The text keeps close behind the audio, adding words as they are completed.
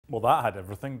Well, that had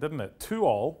everything, didn't it?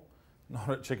 2-2,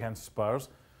 Norwich against Spurs.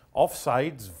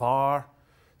 Offsides, VAR,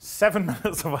 7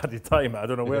 minutes of added time. I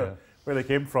don't know where they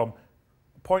came from.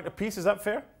 Point apiece, is that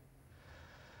fair?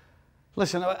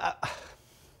 Listen,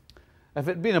 if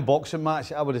it had been a boxing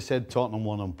match, I would have said Tottenham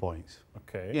won on points.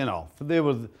 Okay. You know, they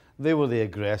were the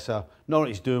aggressor.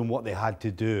 Norwich doing what they had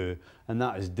to do, and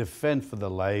that is defend for their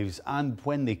lives, and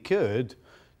when they could,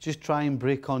 just try and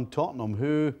break on Tottenham,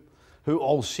 who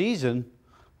all season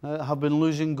have been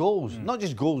losing goals. Not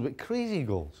just goals, but crazy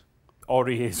goals.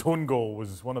 Aurier's own goal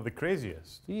was one of the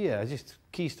craziest. Yeah, just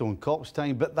Keystone Cops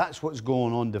time, but that's what's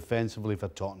going on defensively for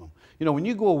Tottenham. You know, when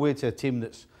you go away to a team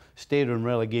that's staring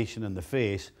relegation in the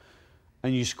face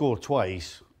and you score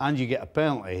twice and you get a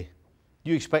penalty,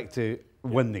 you expect to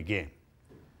win the game.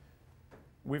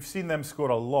 We've seen them score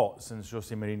a lot since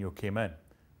Jose Mourinho came in.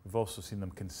 We've also seen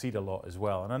them concede a lot as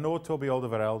well. And I know Toby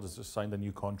Alderweireld has just signed a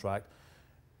new contract.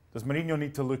 Does Mourinho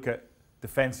need to look at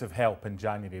defensive help in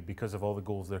January because of all the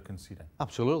goals they're conceding?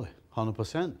 Absolutely,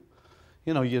 100%.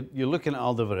 You know, you're looking at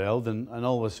Alderweireld and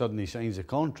all of a sudden he signs a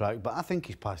contract, but I think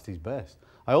he's past his best.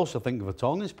 I also think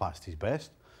Vertonghen's past his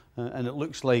best. And it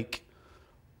looks like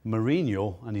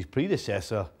Mourinho and his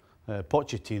predecessor,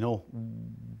 Pochettino,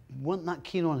 weren't that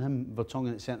keen on him,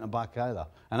 Vertonghen at centre-back either.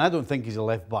 And I don't think he's a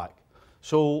left-back.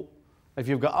 So if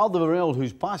you've got Alderweireld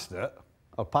who's past it,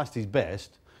 or past his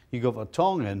best, you've got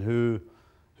Vertonghen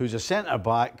who's a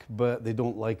centre-back, but they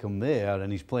don't like him there,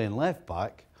 and he's playing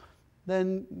left-back,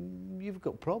 then you've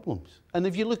got problems. And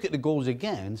if you look at the goals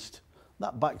against,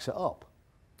 that backs it up.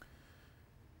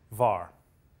 VAR.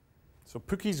 So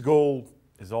Pukki's goal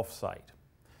is offside.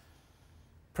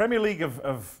 Premier League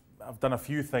have done a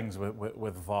few things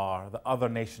with VAR that other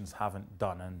nations haven't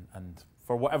done, and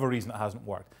for whatever reason it hasn't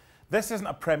worked. This isn't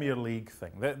a Premier League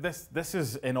thing. This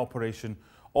is in operation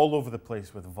all over the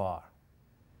place with VAR.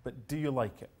 But do you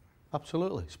like it?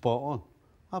 Absolutely, spot on.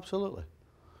 Absolutely.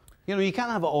 You know, you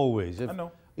can't have it always. I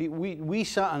know. We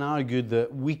sat and argued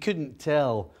that we couldn't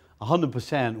tell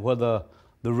 100% whether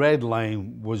the red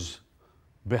line was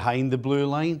behind the blue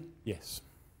line. Yes.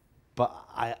 But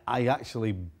I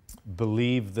actually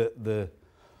believe that the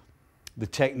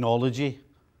technology,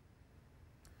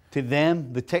 to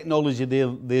them, the technology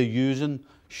they're using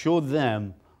showed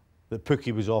them that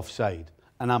Pukki was offside.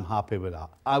 And I'm happy with that.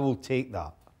 I will take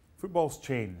that. Football's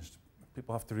changed.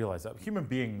 People have to realise that. Human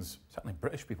beings, certainly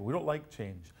British people, we don't like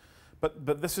change.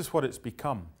 But this is what it's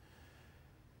become.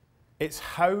 It's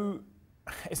how,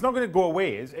 it's not going to go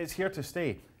away, it's here to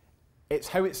stay. It's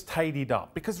how it's tidied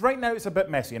up. Because right now it's a bit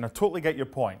messy, and I totally get your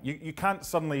point. You can't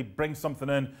suddenly bring something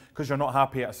in because you're not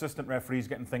happy at assistant referees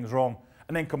getting things wrong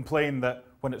and then complain that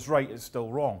when it's right, it's still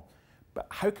wrong. But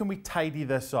how can we tidy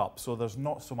this up so there's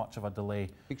not so much of a delay?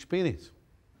 Experience.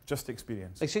 Just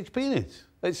experience. It's experience.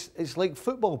 It's like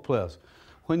football players.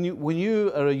 When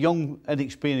you are a young,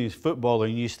 inexperienced footballer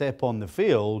and you step on the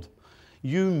field,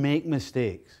 you make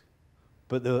mistakes.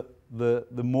 But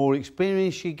the more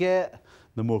experience you get,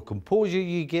 the more composure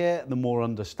you get, the more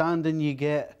understanding you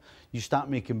get, you start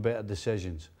making better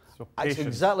decisions. So patience. That's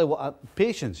exactly what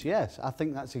patience. Yes, I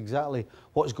think that's exactly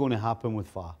what's going to happen with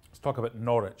VAR. Let's talk about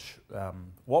Norwich.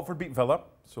 Watford beat Villa,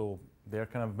 so they're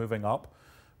kind of moving up.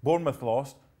 Bournemouth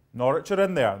lost. Norwich are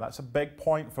in there. That's a big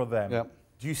point for them. Yep.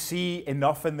 Do you see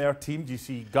enough in their team? Do you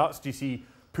see guts? Do you see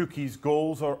Pukki's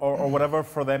goals or whatever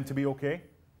for them to be okay?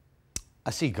 I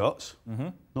see guts.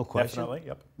 No question. Definitely,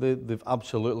 yep. They've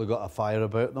absolutely got a fire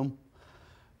about them.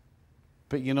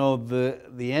 But you know,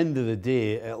 the end of the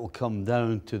day, it'll come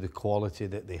down to the quality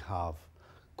that they have.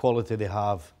 Quality they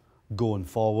have going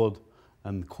forward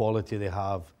and quality they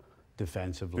have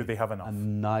defensively. Do they have enough?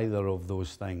 And neither of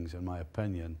those things, in my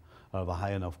opinion, are of a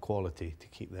high enough quality to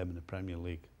keep them in the Premier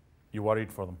League. You worried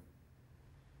for them?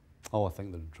 Oh, I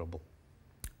think they're in trouble.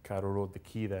 Carrow Road, the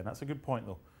key then. That's a good point,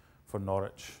 though, for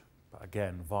Norwich. But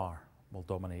again, VAR will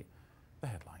dominate the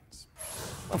headlines.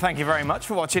 Well, thank you very much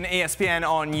for watching ESPN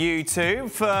on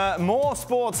YouTube. For more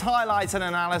sports highlights and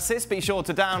analysis, be sure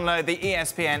to download the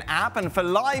ESPN app. And for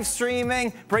live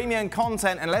streaming, premium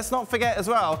content, and let's not forget as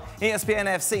well, ESPN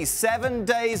FC 7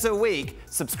 days a week.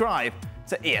 Subscribe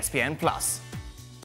to ESPN+.